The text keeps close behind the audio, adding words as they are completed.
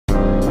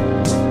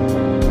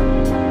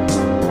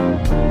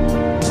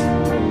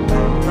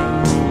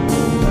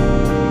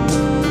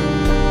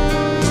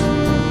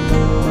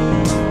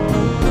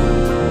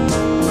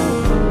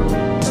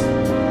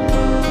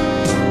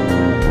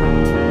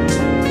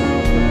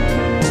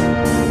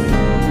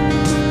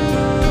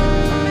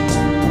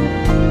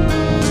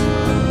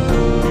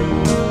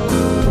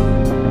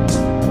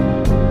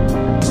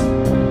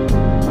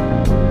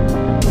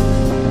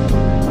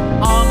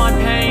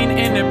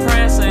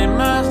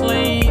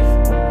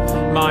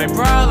My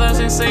brothers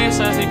and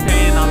sisters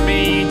depend on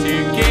me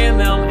to get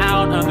them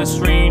out on the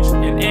streets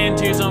and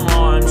into some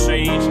warm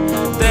streets.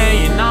 Day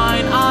and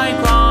night I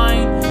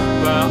grind,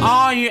 but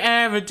all you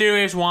ever do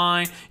is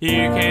whine. You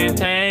can't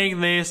take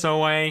this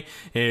away,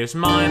 it's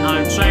mine.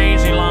 I'm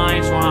changing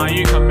lives while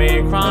you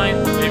commit crime.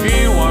 If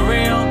you were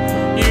real,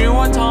 you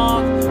would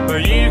talk,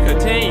 but you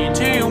continue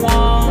to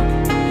walk.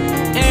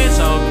 It's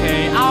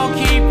okay, I'll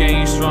keep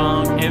getting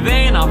strong, and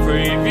then I'll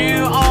prove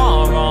you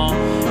all wrong.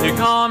 Your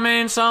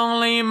comments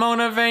only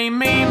motivate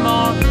me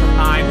more.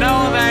 I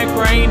know that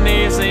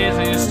greatness is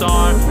in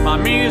store. My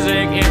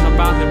music is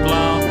about to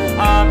blow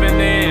up, and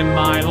then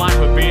my life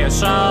would be a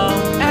show.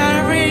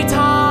 Every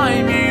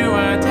time you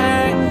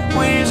attack,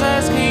 we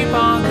just keep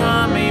on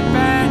coming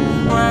back,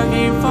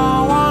 working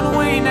for what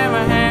we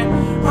never had.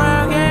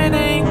 We're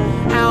getting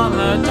out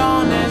the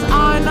darkness.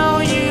 I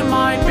know you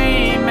might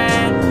be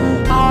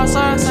mad. Our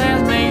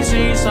success makes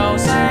you so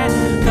sad.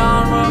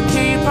 God will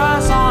keep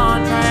us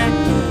on track.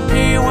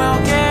 He will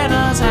get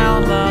us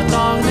out the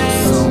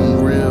darkness.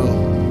 Some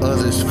real,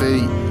 others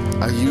fake.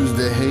 I use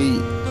the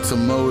hate to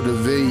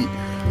motivate.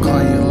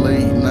 Call you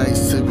late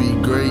nights to be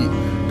great.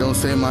 Don't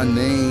say my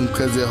name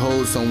cause it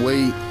holds some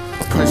weight.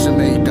 Pressure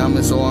made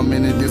diamonds, so I'm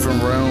in a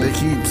different realm. They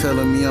keep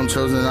telling me I'm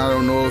chosen, I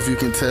don't know if you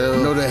can tell.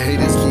 Know the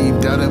haters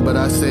keep doubting, but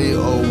I say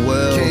oh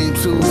well. Came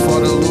too far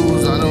to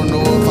lose, I don't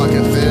know if I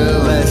can fail.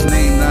 Last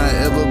name not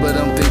ever, but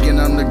I'm thinking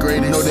I'm the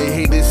greatest. Know they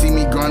hate to see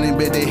me grinding,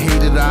 but they hate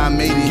that I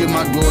made it. Give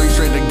my glory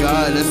straight to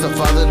God, that's the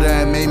Father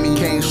that made me.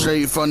 Came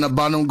straight from the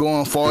bottom,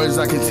 going far as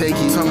I can take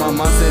it. Turn my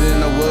mindset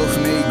into wealth,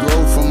 made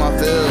growth from my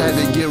fails. Had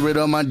to get rid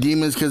of my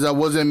demons, cause I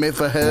wasn't made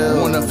for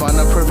hell. Wanna find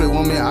a perfect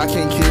woman I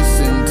can kiss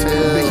and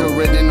tell. Be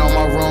correcting all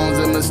my wrongs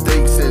and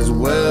mistakes as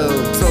well.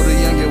 Told the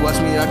youngin', watch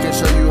me, I can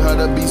show you how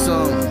to be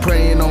some.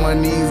 Praying on my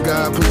knees,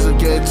 God, please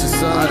look at your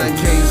son. I done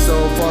came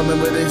so far,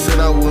 but they said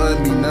I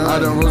wouldn't be none. I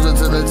done rose up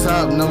to the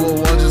top,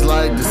 #1 just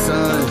like the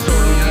sun.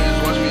 Told the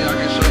youngins, watch me, I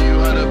can show you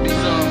how to be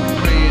some.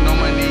 Praying on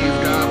my knees,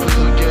 God, please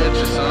look at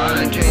your son. I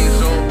done came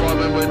so far,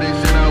 but they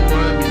said I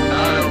wouldn't be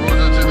none. I done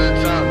rose up to the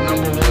top,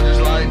 #1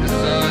 just like the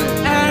sun.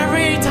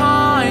 Every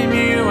time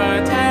you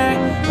attack,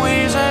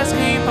 we just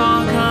keep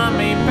on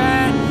coming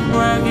back,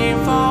 working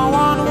for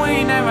what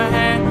we never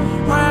had.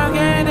 We're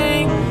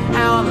getting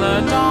out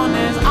the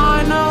darkness.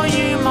 I know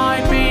you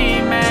might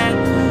be mad.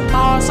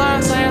 Our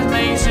success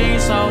makes you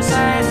so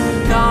sad.